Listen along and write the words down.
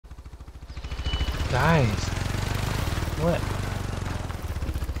Guys, what?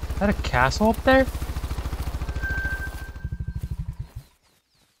 Is that a castle up there?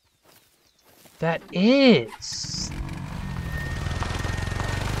 That is.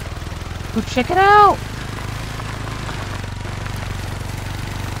 Go check it out.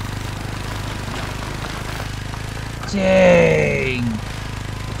 Dang.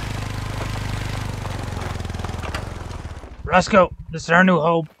 Roscoe, this is our new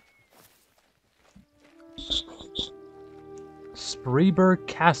home. Spreeburg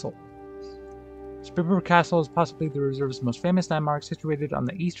Castle. Spreeburg Castle is possibly the reserve's most famous landmark, situated on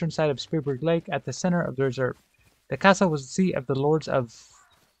the eastern side of Spreeburg Lake at the center of the reserve. The castle was the seat of the lords of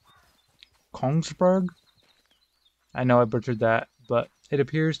Kongsberg. I know I butchered that, but it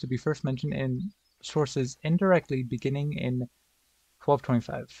appears to be first mentioned in sources indirectly beginning in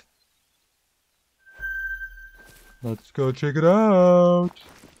 1225. Let's go check it out.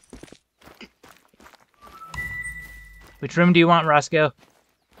 Which room do you want, Roscoe?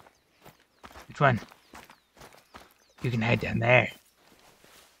 Which one? You can hide down there.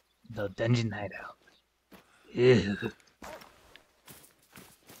 The dungeon hideout. Ew.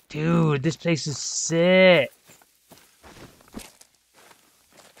 Dude, this place is sick.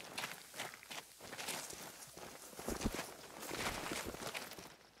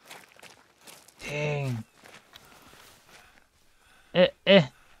 Dang.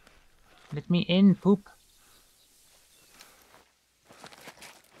 Let me in, poop.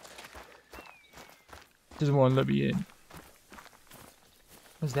 Doesn't want to let me in.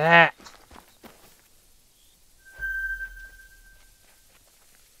 What's that?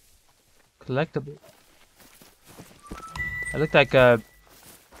 Collectible. It looked like a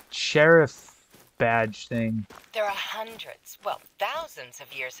sheriff badge thing. There are hundreds, well, thousands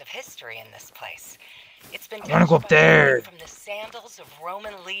of years of history in this place. It's been I wanna go up there. From the sandals of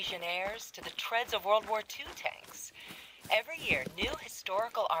Roman legionnaires to the treads of World War II tanks. Every year, new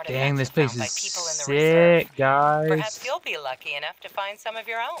historical artifacts Dang, this are place found by is people in the sick, reserve. guys. Perhaps you'll be lucky enough to find some of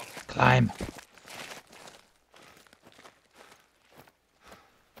your own. Climb.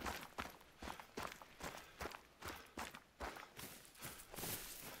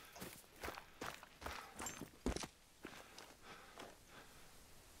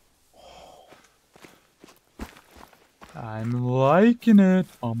 I'm liking it.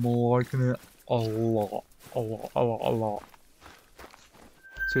 I'm liking it a lot. A lot, a lot, a lot.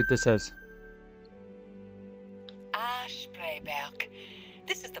 See what this says. Ah, Spreeberg.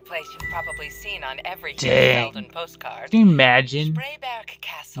 This is the place you've probably seen on every Dang. Hirschfelden postcard. Can you imagine Spreeberg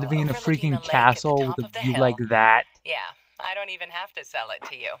Castle, living in a overlooking freaking the lake castle at the with top a of the view hill. like that? Yeah, I don't even have to sell it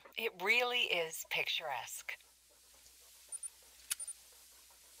to you. It really is picturesque.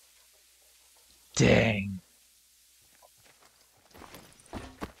 Dang.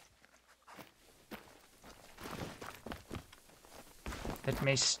 Let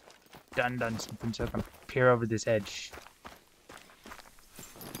me stand on something so I can peer over this edge.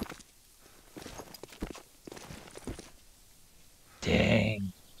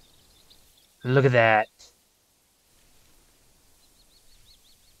 Dang. Look at that.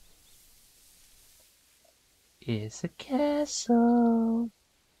 It's a castle.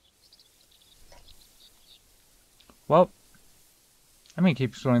 Well, I'm gonna keep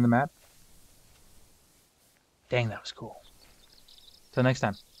exploring the map. Dang, that was cool. Till next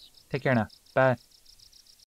time. Take care now. Bye.